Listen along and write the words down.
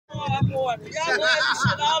top order. Y'all learn this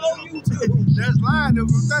shit all on YouTube. That's lying from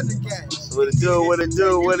Thundercats. What it do, what it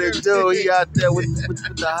do, what it do? He out there with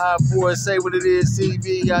the hot boy, say what it is,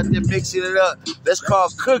 CV. He out there mixing it up. That's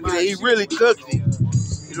called cooking it. He really cooked it.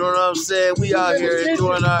 You know what I'm saying? We out here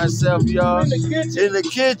enjoying ourselves, y'all. In the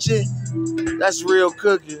kitchen. That's real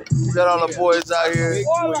cooking. We got all the boys out here.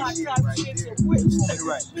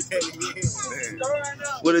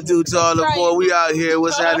 What it do to all the boys? We out here.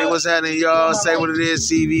 What's happening? What's happening, y'all? Say what it is,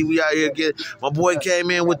 CV. We out here. My boy came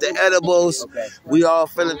in with the edibles. We all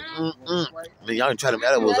feeling. Man, y'all ain't try them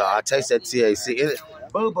edibles out. I taste that THC.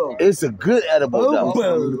 It's a good edible though.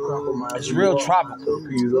 It's real tropical.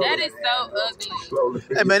 That is so ugly.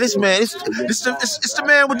 Hey man, this man, it's the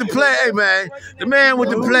man with the plan. Hey man, the man with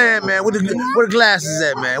the plan, man. Where the glasses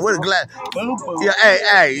at, man? Where the glass? Yeah,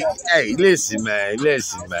 hey, listen, man.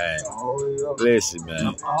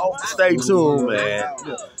 Stay tuned, man.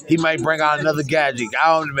 He might bring out another gadget.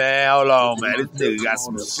 Hold on, man. This nigga got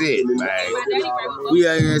some shit, man. We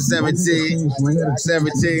are here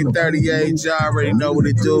 1738. Y'all already know what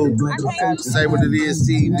it do. Say what it is,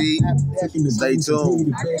 CV. Stay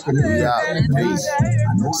tuned. Yeah, peace.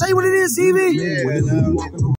 Say what it is, CV.